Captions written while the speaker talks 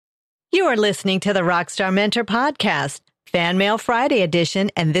You are listening to the Rockstar Mentor Podcast, Fan Mail Friday edition,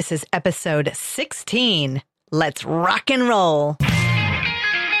 and this is episode 16. Let's rock and roll.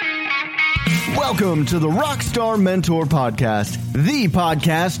 Welcome to the Rockstar Mentor Podcast, the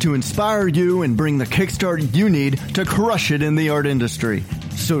podcast to inspire you and bring the kickstart you need to crush it in the art industry.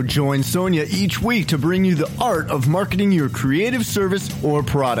 So join Sonya each week to bring you the art of marketing your creative service or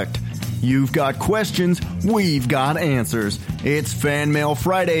product. You've got questions, we've got answers. It's Fan Mail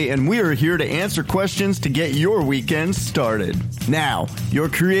Friday, and we are here to answer questions to get your weekend started. Now, your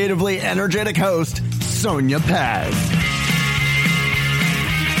creatively energetic host, Sonya Paz.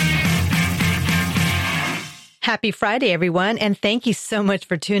 Happy Friday, everyone, and thank you so much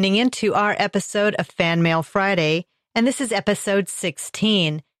for tuning in to our episode of Fan Mail Friday, and this is episode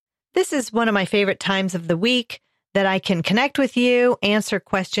 16. This is one of my favorite times of the week that I can connect with you, answer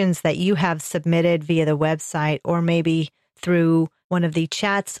questions that you have submitted via the website or maybe through one of the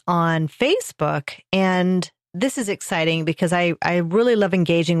chats on Facebook. And this is exciting because I really love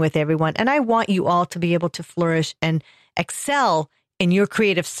engaging with everyone, and I want you all to be able to flourish and excel in your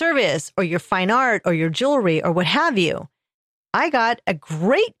creative service or your fine art or your jewelry or what have you. I got a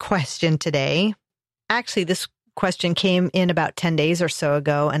great question today. Actually, this question came in about 10 days or so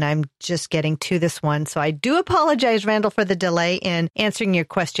ago, and I'm just getting to this one. So I do apologize, Randall, for the delay in answering your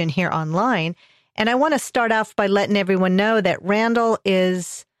question here online. And I want to start off by letting everyone know that Randall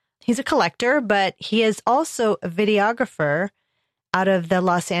he's a collector, but he is also a videographer out of the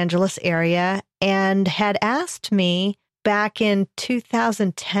Los Angeles area and had asked me back in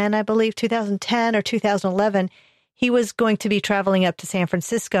 2010, I believe, 2010 or 2011, he was going to be traveling up to San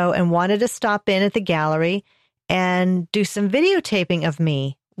Francisco and wanted to stop in at the gallery and do some videotaping of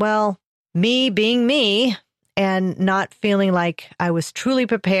me. Well, me being me and not feeling like I was truly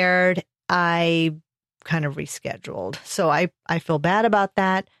prepared, I kind of rescheduled. So I feel bad about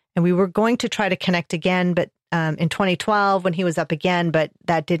that. And we were going to try to connect again, but in 2012 when he was up again, but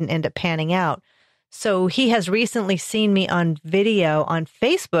that didn't end up panning out. So he has recently seen me on video on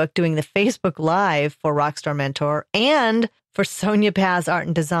Facebook doing the Facebook Live for Rockstar Mentor and for Sonya Paz Art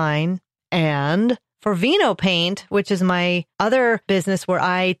and Design and for Vino Paint, which is my other business where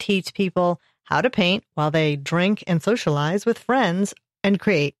I teach people how to paint while they drink and socialize with friends and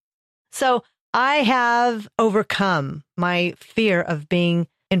create. So I have overcome my fear of being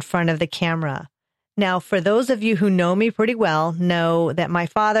in front of the camera. Now, for those of you who know me pretty well, know that my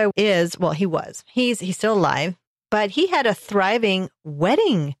father he's still alive, but he had a thriving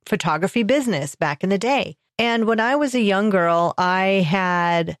wedding photography business back in the day. And when I was a young girl, I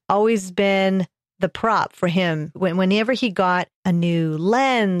had always been the prop for him. Whenever he got a new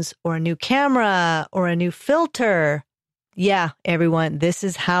lens or a new camera or a new filter, yeah, everyone, this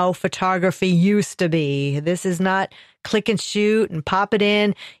is how photography used to be. This is not click and shoot and pop it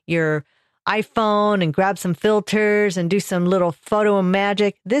in your iPhone and grab some filters and do some little photo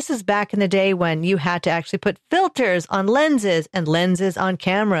magic. This is back in the day when you had to actually put filters on lenses and lenses on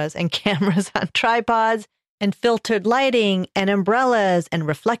cameras and cameras on tripods and filtered lighting and umbrellas and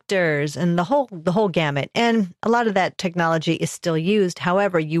reflectors and the whole gamut. And a lot of that technology is still used.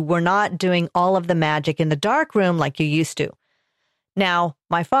 However, you were not doing all of the magic in the dark room like you used to. Now,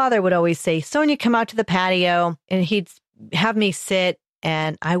 my father would always say, Sonya, come out to the patio, and he'd have me sit,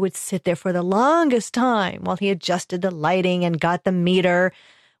 and I would sit there for the longest time while he adjusted the lighting and got the meter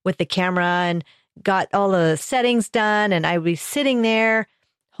with the camera and got all the settings done. And I would be sitting there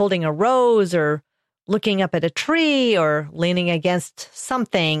holding a rose or looking up at a tree or leaning against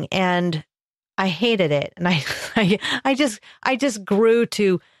something. And I hated it. And I just grew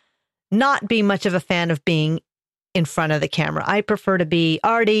to not be much of a fan of being in front of the camera. I prefer to be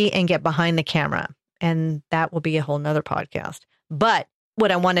arty and get behind the camera. And that will be a whole nother podcast. But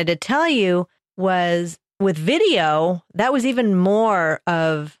what I wanted to tell you was with video, that was even more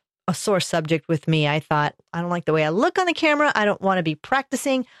of a sore subject with me. I thought, I don't like the way I look on the camera. I don't want to be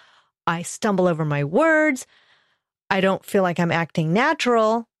practicing. I stumble over my words. I don't feel like I'm acting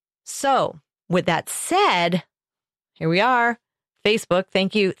natural. So with that said, here we are. Facebook,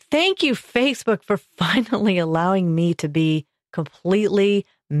 thank you. Thank you, Facebook, for finally allowing me to be completely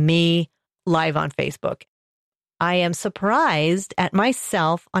me live on Facebook. I am surprised at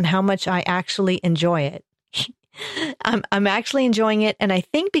myself on how much I actually enjoy it. I'm actually enjoying it. And I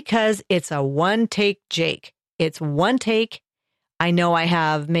think because it's a one take Jake, it's one take. I know I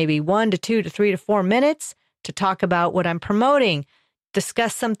have maybe 1 to 2 to 3 to 4 minutes to talk about what I'm promoting,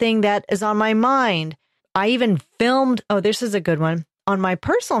 discuss something that is on my mind. I even filmed, this is a good one, on my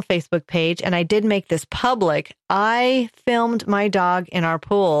personal Facebook page, and I did make this public. I filmed my dog in our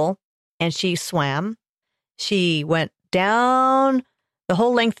pool, and she swam. She went down the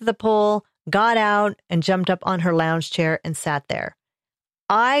whole length of the pool, got out and jumped up on her lounge chair and sat there.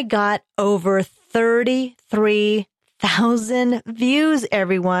 I got over 33,000 views,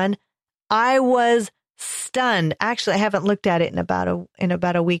 everyone. I was stunned. Actually, I haven't looked at it in about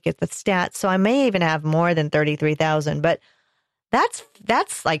a week at the stats, so I may even have more than 33,000. But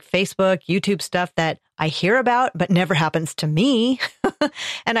that's like Facebook, YouTube stuff that I hear about, but never happens to me.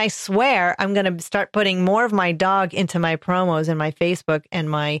 And I swear I'm going to start putting more of my dog into my promos and my Facebook and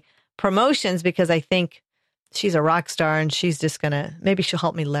my promotions, because I think she's a rock star and she's just maybe she'll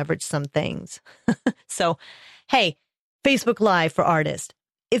help me leverage some things. So, hey, Facebook Live for artists.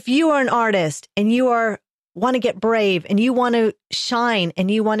 If you are an artist and you want to get brave and you want to shine and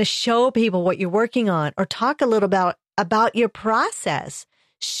you want to show people what you're working on, or talk a little about your process,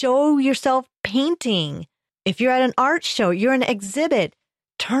 show yourself painting. If you're at an art show, you're in an exhibit,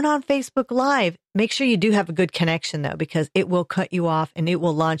 turn on Facebook Live. Make sure you do have a good connection, though, because it will cut you off and it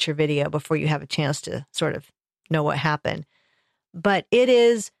will launch your video before you have a chance to sort of know what happened. But it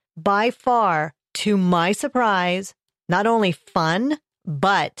is by far, to my surprise, not only fun,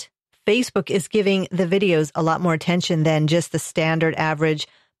 but Facebook is giving the videos a lot more attention than just the standard average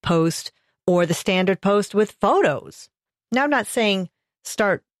post or the standard post with photos. Now, I'm not saying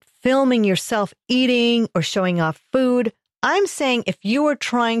start filming yourself eating or showing off food. I'm saying if you are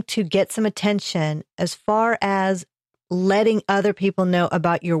trying to get some attention as far as letting other people know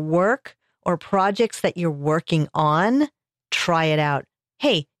about your work or projects that you're working on, try it out.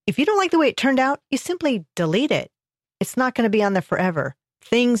 Hey, if you don't like the way it turned out, you simply delete it. It's not going to be on there forever.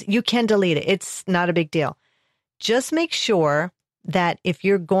 You can delete it. It's not a big deal. Just make sure that if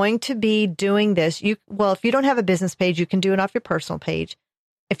you're going to be doing this, if you don't have a business page, you can do it off your personal page.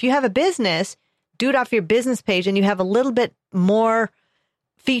 If you have a business, do it off your business page and you have a little bit more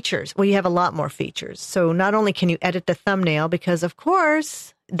features. Well, you have a lot more features. So not only can you edit the thumbnail, because of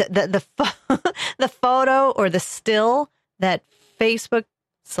course the photo or the still that Facebook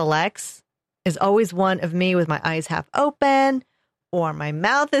selects is always one of me with my eyes half open or my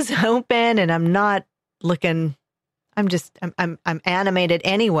mouth is open and I'm not looking. I'm animated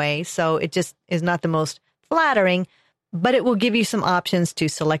anyway, so it just is not the most flattering, but it will give you some options to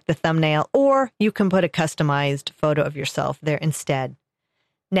select the thumbnail, or you can put a customized photo of yourself there instead.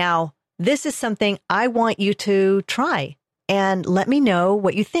 Now, this is something I want you to try and let me know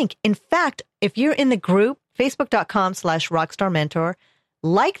what you think. In fact, if you're in the group, facebook.com/rockstarmentor,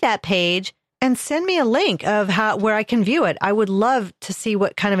 like that page and send me a link of where I can view it. I would love to see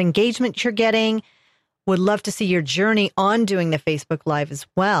what kind of engagement you're getting. Would love to see your journey on doing the Facebook Live as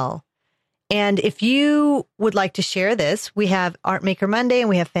well. And if you would like to share this, we have Art Maker Monday and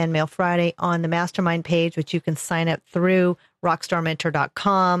we have Fan Mail Friday on the Mastermind page, which you can sign up through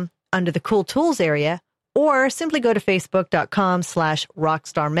rockstarmentor.com under the Cool Tools area, or simply go to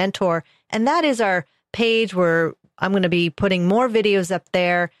facebook.com/rockstarmentor. And that is our page where I'm going to be putting more videos up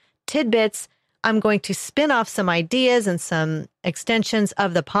there, tidbits. I'm going to spin off some ideas and some extensions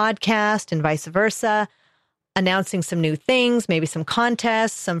of the podcast and vice versa, announcing some new things, maybe some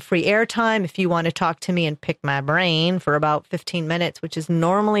contests, some free airtime if you want to talk to me and pick my brain for about 15 minutes, which is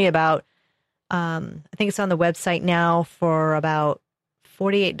normally about, I think it's on the website now for about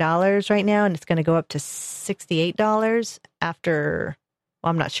 $48 right now, and it's going to go up to $68 after,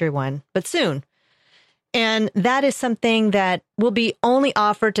 I'm not sure when, but soon. And that is something that will be only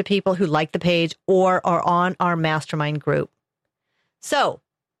offered to people who like the page or are on our mastermind group. So,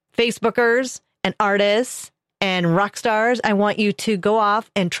 Facebookers and artists and rock stars, I want you to go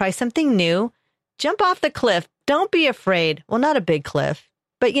off and try something new. Jump off the cliff. Don't be afraid. Well, not a big cliff,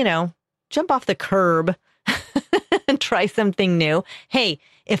 but jump off the curb and try something new. Hey,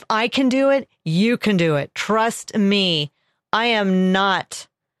 if I can do it, you can do it. Trust me. I am not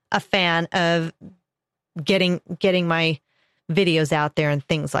a fan of getting my videos out there and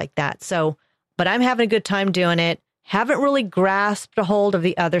things like that. So, but I'm having a good time doing it. Haven't really grasped a hold of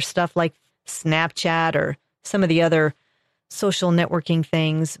the other stuff like Snapchat or some of the other social networking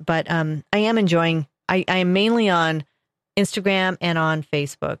things, but I am enjoying. I am mainly on Instagram and on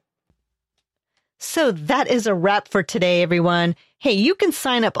Facebook. So that is a wrap for today, everyone. Hey, you can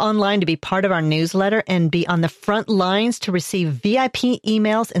sign up online to be part of our newsletter and be on the front lines to receive VIP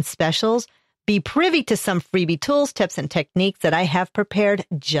emails and specials. Be privy to some freebie tools, tips, and techniques that I have prepared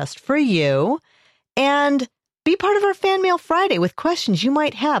just for you. And be part of our Fan Mail Friday with questions you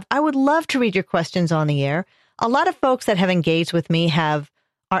might have. I would love to read your questions on the air. A lot of folks that have engaged with me are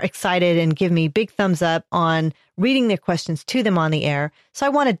excited and give me big thumbs up on reading their questions to them on the air. So I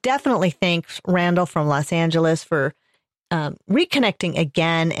want to definitely thank Randall from Los Angeles for reconnecting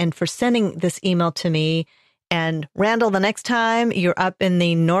again and for sending this email to me. And Randall, the next time you're up in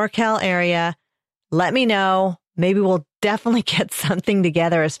the NorCal area, let me know. Maybe we'll definitely get something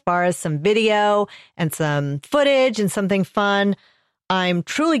together as far as some video and some footage and something fun. I'm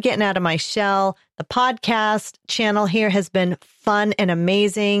truly getting out of my shell. The podcast channel here has been fun and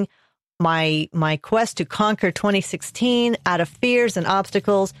amazing. My quest to conquer 2016 out of fears and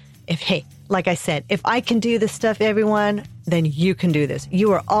obstacles. Like I said, if I can do this stuff, everyone, then you can do this.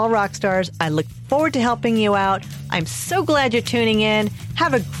 You are all rock stars. I look forward to helping you out. I'm so glad you're tuning in.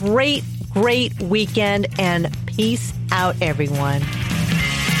 Have a great weekend, and peace out, everyone.